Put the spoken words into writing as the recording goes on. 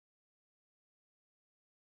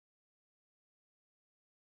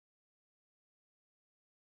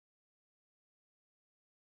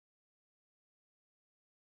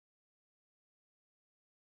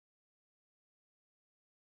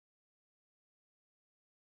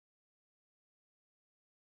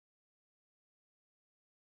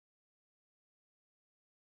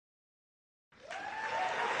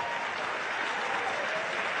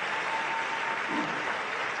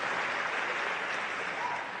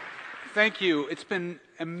Thank you. It's been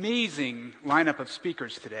an amazing lineup of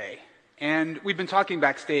speakers today. And we've been talking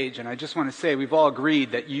backstage, and I just want to say we've all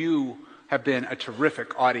agreed that you have been a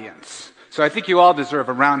terrific audience. So I think you all deserve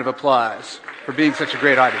a round of applause for being such a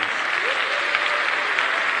great audience.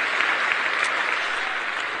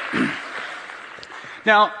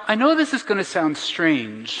 Now, I know this is going to sound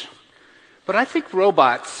strange, but I think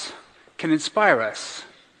robots can inspire us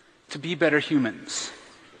to be better humans.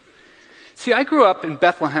 See, I grew up in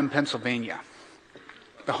Bethlehem, Pennsylvania,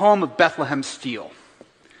 the home of Bethlehem Steel.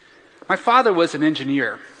 My father was an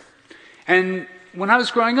engineer, and when I was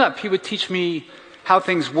growing up, he would teach me how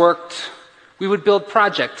things worked. We would build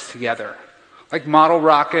projects together, like model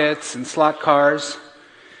rockets and slot cars.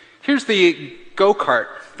 Here's the go-kart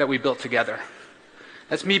that we built together.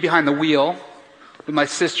 That's me behind the wheel with my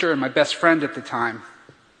sister and my best friend at the time.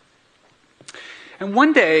 And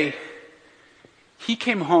one day, he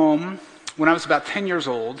came home when I was about 10 years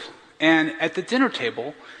old, and at the dinner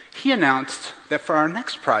table, he announced that for our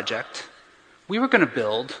next project, we were going to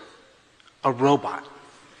build a robot.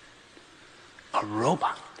 A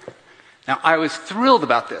robot. Now, I was thrilled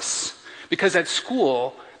about this, because at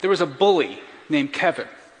school, there was a bully named Kevin,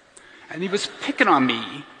 and he was picking on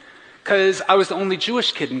me because I was the only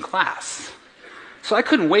Jewish kid in class. So I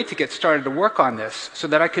couldn't wait to get started to work on this so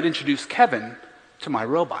that I could introduce Kevin to my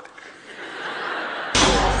robot.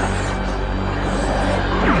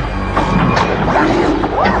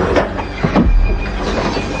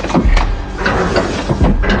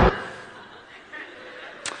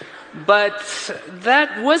 But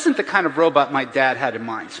that wasn't the kind of robot my dad had in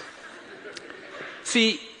mind.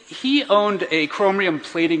 See, he owned a chromium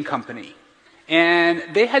plating company, and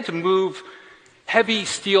they had to move heavy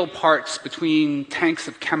steel parts between tanks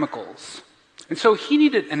of chemicals. And so he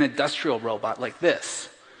needed an industrial robot like this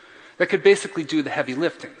that could basically do the heavy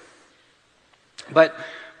lifting. But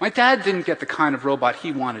my dad didn't get the kind of robot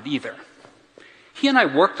he wanted either. He and I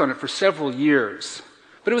worked on it for several years,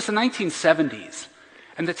 but it was the 1970s,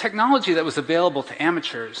 and the technology that was available to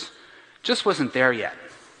amateurs just wasn't there yet.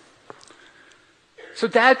 So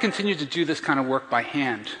Dad continued to do this kind of work by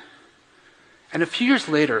hand. And a few years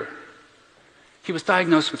later, he was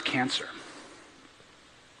diagnosed with cancer.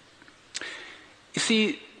 You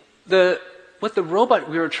see, what the robot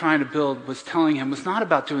we were trying to build was telling him was not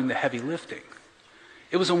about doing the heavy lifting.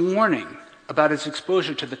 It was a warning about his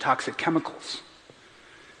exposure to the toxic chemicals.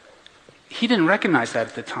 He didn't recognize that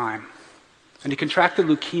at the time, and he contracted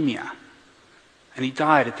leukemia, and he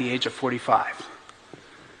died at the age of 45.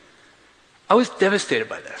 I was devastated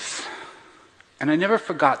by this, and I never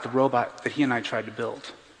forgot the robot that he and I tried to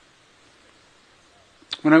build.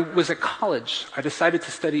 When I was at college, I decided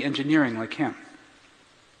to study engineering like him.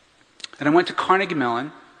 And I went to Carnegie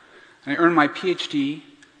Mellon, and I earned my PhD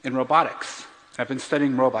in robotics. I've been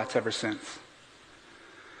studying robots ever since.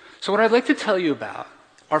 So what I'd like to tell you about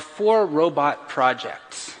are 4 robot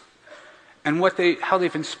projects and how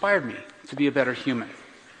they've inspired me to be a better human.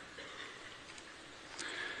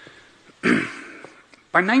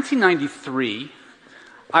 By 1993,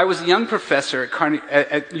 I was a young professor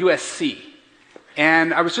at USC,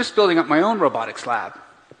 and I was just building up my own robotics lab.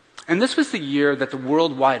 And this was the year that the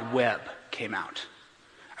World Wide Web came out.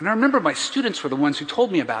 And I remember my students were the ones who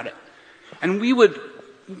told me about it. And we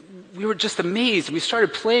were just amazed. We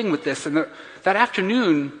started playing with this, and that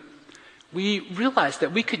afternoon, we realized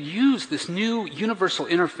that we could use this new universal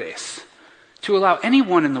interface to allow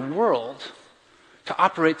anyone in the world to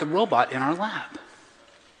operate the robot in our lab.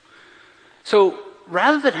 So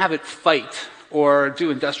rather than have it fight or do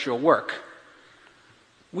industrial work,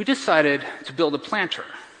 we decided to build a planter,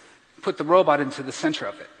 put the robot into the center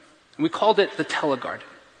of it. And we called it the telegarden.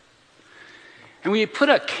 And we put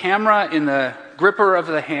a camera in the gripper of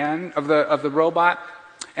the hand of the robot,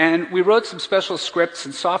 and we wrote some special scripts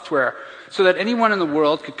and software so that anyone in the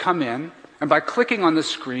world could come in, and by clicking on the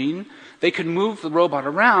screen, they could move the robot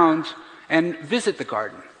around and visit the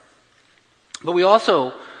garden. But we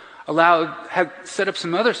also had set up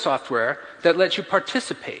some other software that lets you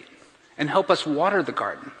participate and help us water the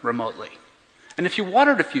garden remotely. And if you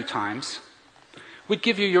watered a few times, we'd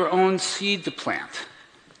give you your own seed to plant.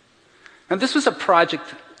 Now, this was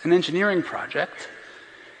an engineering project,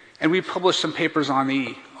 and we published some papers on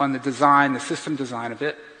the design, the system design of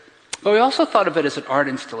it. But we also thought of it as an art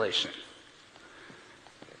installation.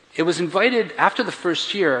 It was invited after the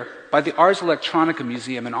first year by the Ars Electronica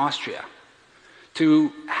Museum in Austria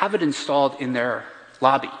to have it installed in their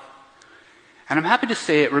lobby. And I'm happy to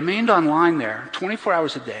say it remained online there 24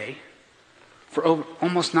 hours a day for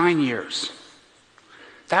almost 9 years.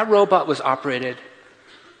 That robot was operated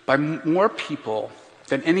by more people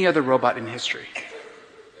than any other robot in history.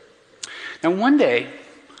 Now, one day,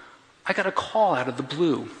 I got a call out of the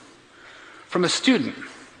blue from a student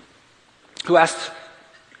who asked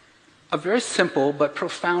a very simple but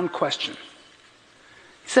profound question.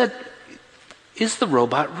 He said, "Is the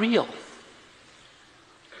robot real?"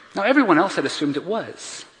 Now, everyone else had assumed it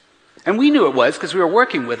was. And we knew it was because we were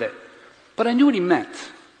working with it. But I knew what he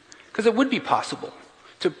meant, because it would be possible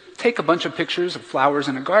to take a bunch of pictures of flowers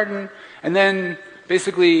in a garden and then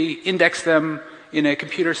basically index them in a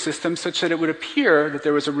computer system such that it would appear that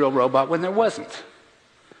there was a real robot when there wasn't.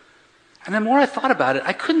 And the more I thought about it,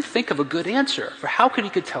 I couldn't think of a good answer for how he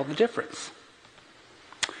could tell the difference.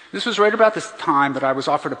 This was right about this time that I was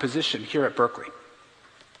offered a position here at Berkeley.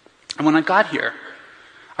 And when I got here,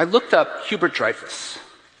 I looked up Hubert Dreyfus,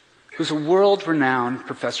 who's a world-renowned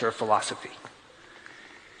professor of philosophy.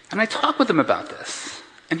 And I talked with him about this.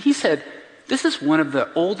 And he said, this is one of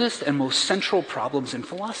the oldest and most central problems in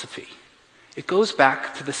philosophy. It goes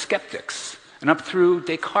back to the skeptics and up through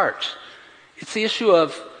Descartes. It's the issue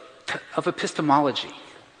of epistemology,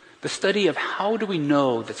 the study of how do we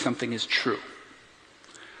know that something is true.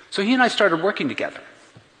 So he and I started working together,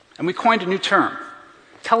 and we coined a new term,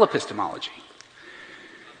 telepistemology,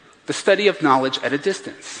 the study of knowledge at a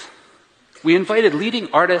distance. We invited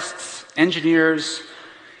leading artists, engineers,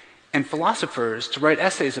 and philosophers to write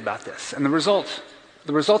essays about this, and the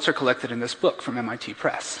results are collected in this book from MIT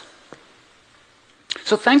Press.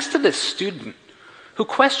 So thanks to this student who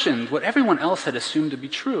questioned what everyone else had assumed to be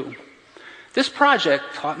true, this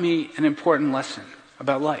project taught me an important lesson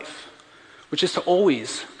about life, which is to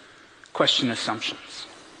always question assumptions.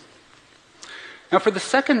 Now, for the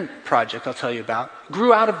second project I'll tell you about,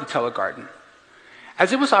 grew out of the telegarden.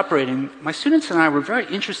 As it was operating, my students and I were very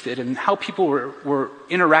interested in how people were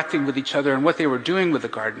interacting with each other and what they were doing with the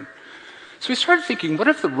garden. So we started thinking, what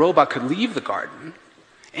if the robot could leave the garden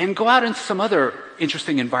and go out into some other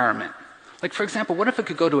interesting environment? Like, for example, what if it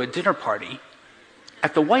could go to a dinner party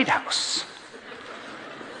at the White House?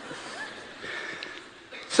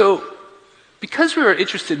 So, because we were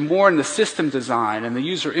interested more in the system design and the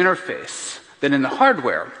user interface than in the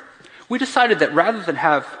hardware, we decided that rather than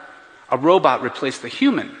have a robot replace the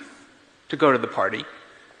human to go to the party,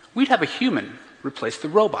 we'd have a human replace the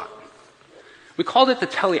robot. We called it the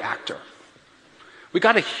teleactor. We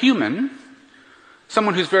got a human,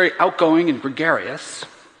 someone who's very outgoing and gregarious,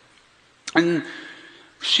 and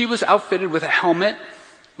she was outfitted with a helmet,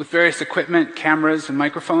 with various equipment, cameras and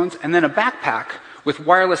microphones, and then a backpack with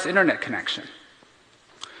wireless internet connection.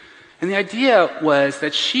 And the idea was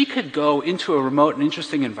that she could go into a remote and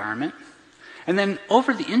interesting environment, and then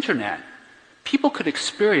over the internet, people could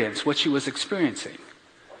experience what she was experiencing.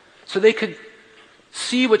 So they could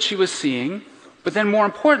see what she was seeing, but then more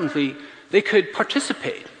importantly, they could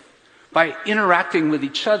participate by interacting with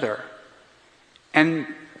each other and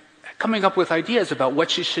coming up with ideas about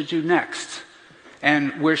what she should do next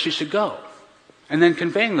and where she should go, and then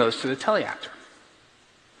conveying those to the teleactor.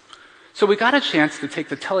 So we got a chance to take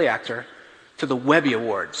the teleactor to the Webby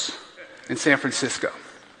Awards in San Francisco.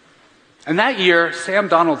 And that year, Sam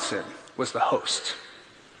Donaldson was the host.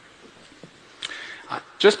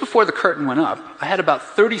 Just before the curtain went up, I had about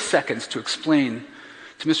 30 seconds to explain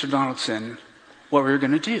to Mr. Donaldson what we were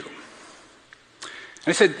going to do. And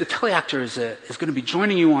I said, the teleactor is going to be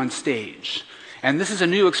joining you on stage. And this is a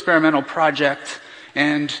new experimental project.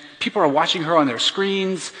 And people are watching her on their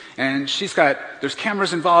screens. And there's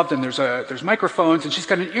cameras involved and there's microphones. And she's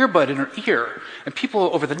got an earbud in her ear. And people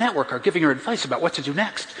over the network are giving her advice about what to do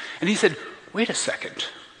next. And he said, wait a second.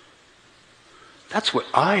 That's what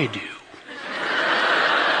I do.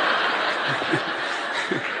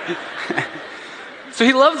 So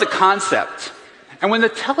he loved the concept. And when the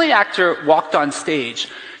teleactor walked on stage,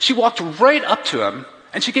 she walked right up to him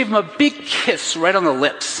and she gave him a big kiss right on the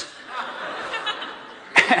lips.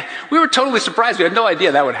 We were totally surprised. We had no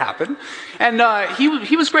idea that would happen. And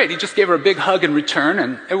he was great. He just gave her a big hug in return,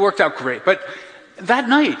 and it worked out great. But that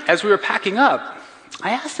night, as we were packing up,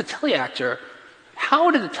 I asked the teleactor, how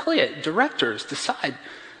did the directors decide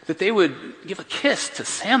that they would give a kiss to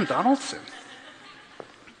Sam Donaldson?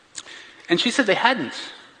 And she said they hadn't.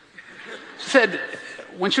 She said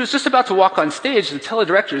when she was just about to walk on stage, the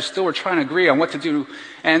teledirectors still were trying to agree on what to do.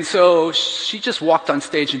 And so she just walked on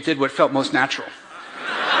stage and did what felt most natural.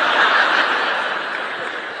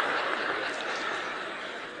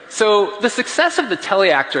 So the success of the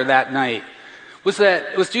teleactor that night was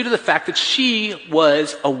due to the fact that she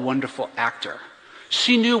was a wonderful actor.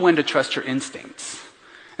 She knew when to trust her instincts.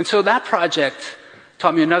 And so that project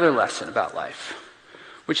taught me another lesson about life,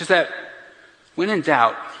 which is that when in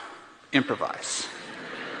doubt, improvise.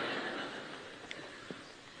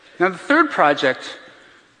 Now, the third project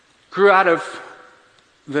grew out of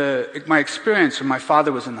my experience when my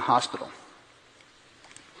father was in the hospital.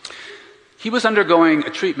 He was undergoing a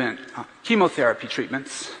treatment, chemotherapy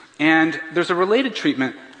treatments, and there's a related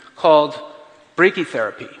treatment called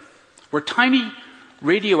brachytherapy, where tiny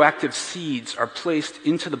radioactive seeds are placed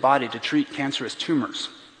into the body to treat cancerous tumors.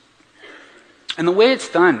 And the way it's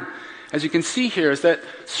done, as you can see here, is that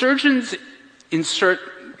surgeons insert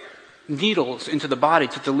needles into the body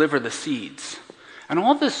to deliver the seeds. And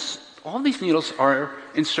all these needles are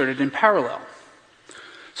inserted in parallel.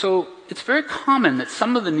 So it's very common that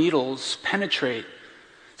some of the needles penetrate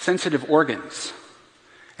sensitive organs.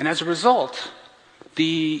 And as a result,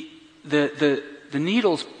 the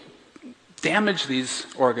needles damage these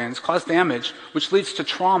organs, cause damage, which leads to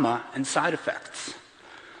trauma and side effects.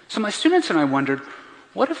 So my students and I wondered,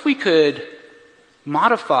 what if we could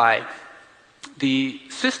modify the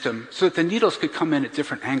system so that the needles could come in at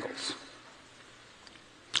different angles?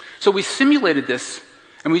 So we simulated this,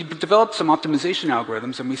 and we developed some optimization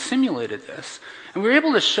algorithms, and we simulated this. And we were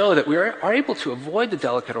able to show that we are able to avoid the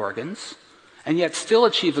delicate organs and yet still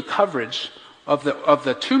achieve the coverage of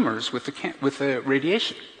the tumors with the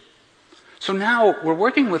radiation. So now we're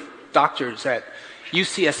working with doctors at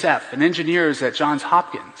UCSF and engineers at Johns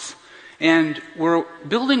Hopkins, and we're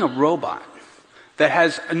building a robot that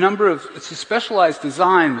has it's a specialized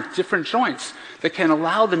design with different joints that can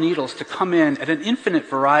allow the needles to come in at an infinite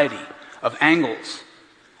variety of angles.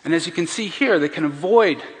 And as you can see here, they can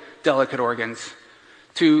avoid delicate organs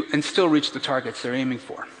and still reach the targets they're aiming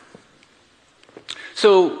for.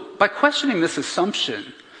 So by questioning this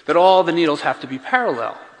assumption that all the needles have to be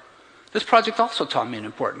parallel, this project also taught me an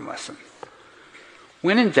important lesson.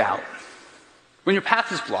 When in doubt, when your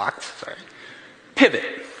path is blocked,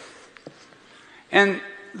 pivot. And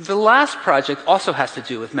the last project also has to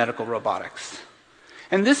do with medical robotics.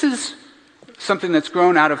 And this is something that's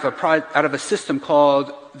grown out of a system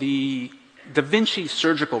called the Da Vinci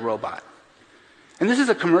surgical robot. And this is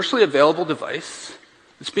a commercially available device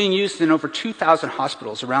that's being used in over 2,000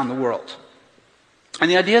 hospitals around the world.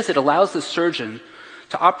 And the idea is it allows the surgeon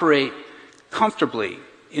to operate comfortably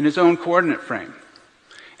in his own coordinate frame.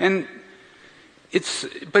 But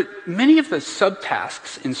many of the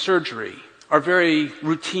subtasks in surgery are very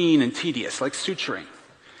routine and tedious, like suturing.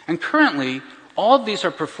 And currently, all of these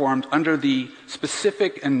are performed under the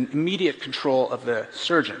specific and immediate control of the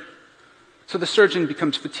surgeon. So the surgeon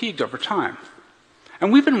becomes fatigued over time.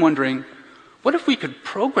 And we've been wondering, what if we could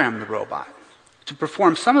program the robot to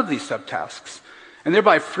perform some of these subtasks and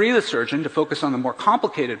thereby free the surgeon to focus on the more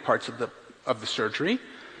complicated parts of the surgery,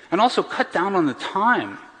 and also cut down on the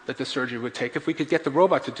time that the surgery would take if we could get the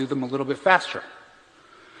robot to do them a little bit faster.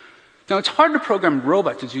 Now, it's hard to program a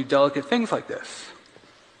robot to do delicate things like this.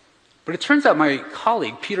 But it turns out my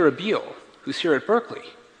colleague, Peter Abiel, who's here at Berkeley,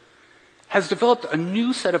 has developed a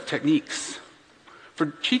new set of techniques for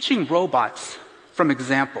teaching robots from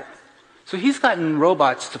example. So he's gotten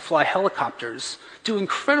robots to fly helicopters, do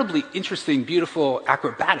incredibly interesting, beautiful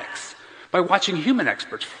acrobatics by watching human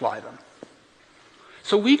experts fly them.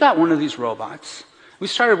 So we got one of these robots. We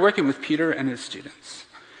started working with Peter and his students.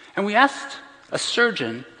 And we asked a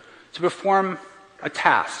surgeon to perform a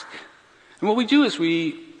task. And what we do is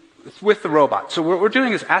with the robot. So what we're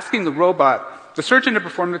doing is asking the surgeon to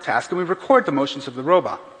perform the task, and we record the motions of the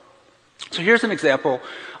robot. So here's an example.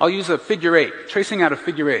 I'll use a figure eight, tracing out a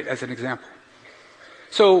figure eight as an example.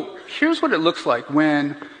 So here's what it looks like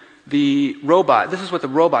when this is what the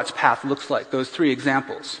robot's path looks like, those three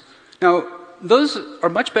examples. Now, those are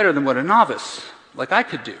much better than what a novice like I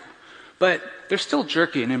could do, but they're still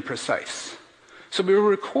jerky and imprecise. So we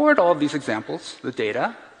record all of these examples, the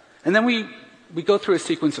data, and then we go through a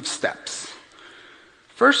sequence of steps.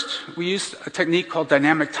 First, we use a technique called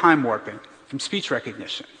dynamic time warping from speech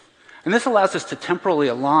recognition. And this allows us to temporally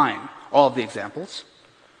align all of the examples.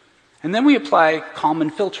 And then we apply Kalman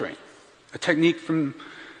filtering, a technique from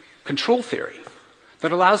control theory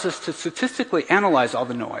that allows us to statistically analyze all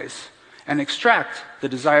the noise and extract the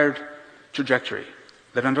desired trajectory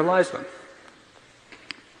that underlies them.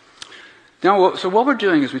 Now, so what we're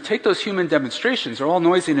doing is we take those human demonstrations, they're all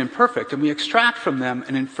noisy and imperfect, and we extract from them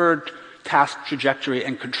an inferred task trajectory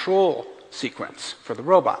and control sequence for the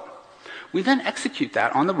robot. We then execute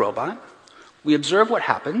that on the robot. We observe what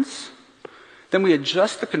happens. Then we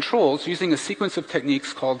adjust the controls using a sequence of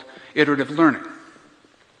techniques called iterative learning.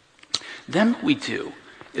 Then what we do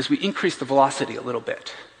is we increase the velocity a little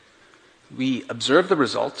bit. We observe the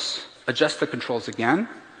results, adjust the controls again,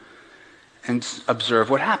 and observe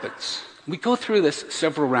what happens. We go through this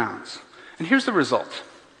several rounds. And here's the result.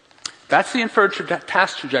 That's the inferred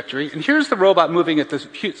task trajectory, and here's the robot moving at the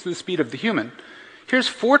speed of the human. Here's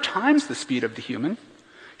 4 times the speed of the human.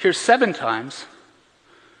 Here's 7 times.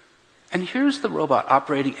 And here's the robot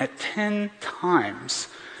operating at 10 times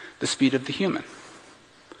the speed of the human.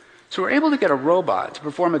 So we're able to get a robot to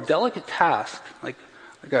perform a delicate task, like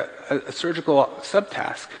a surgical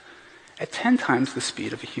subtask, at 10 times the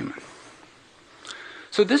speed of a human.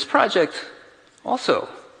 So this project also,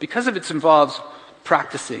 because of its involves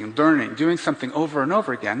practicing, learning, doing something over and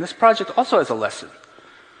over again, this project also has a lesson,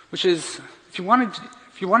 which is if you want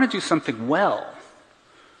to do something well,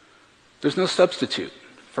 there's no substitute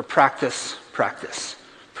for practice, practice,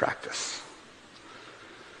 practice.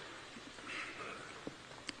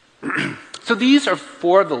 So these are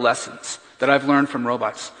 4 of the lessons that I've learned from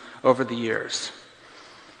robots over the years.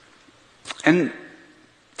 And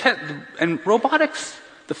robotics,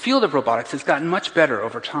 the field of robotics has gotten much better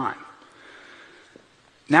over time.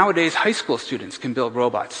 Nowadays, high school students can build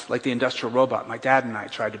robots, like the industrial robot my dad and I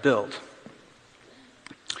tried to build.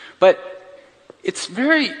 But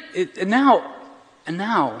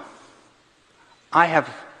now I have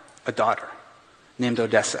a daughter named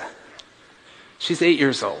Odessa. She's 8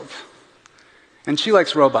 years old. And she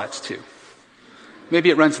likes robots too.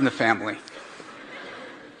 Maybe it runs in the family.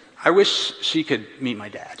 I wish she could meet my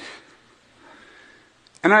dad.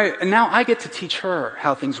 And now I get to teach her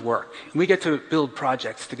how things work. We get to build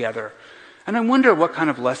projects together. And I wonder what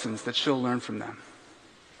kind of lessons that she'll learn from them.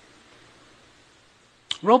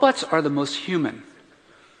 Robots are the most human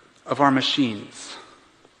of our machines.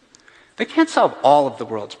 They can't solve all of the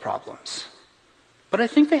world's problems. But I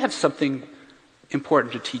think they have something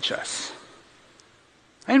important to teach us.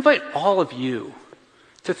 I invite all of you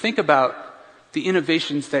to think about the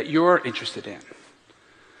innovations that you're interested in,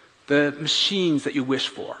 the machines that you wish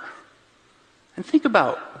for, and think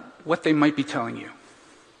about what they might be telling you.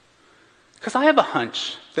 Because I have a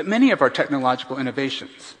hunch that many of our technological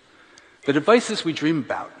innovations, the devices we dream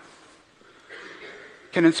about,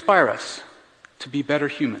 can inspire us to be better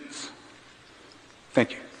humans.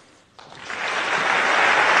 Thank you.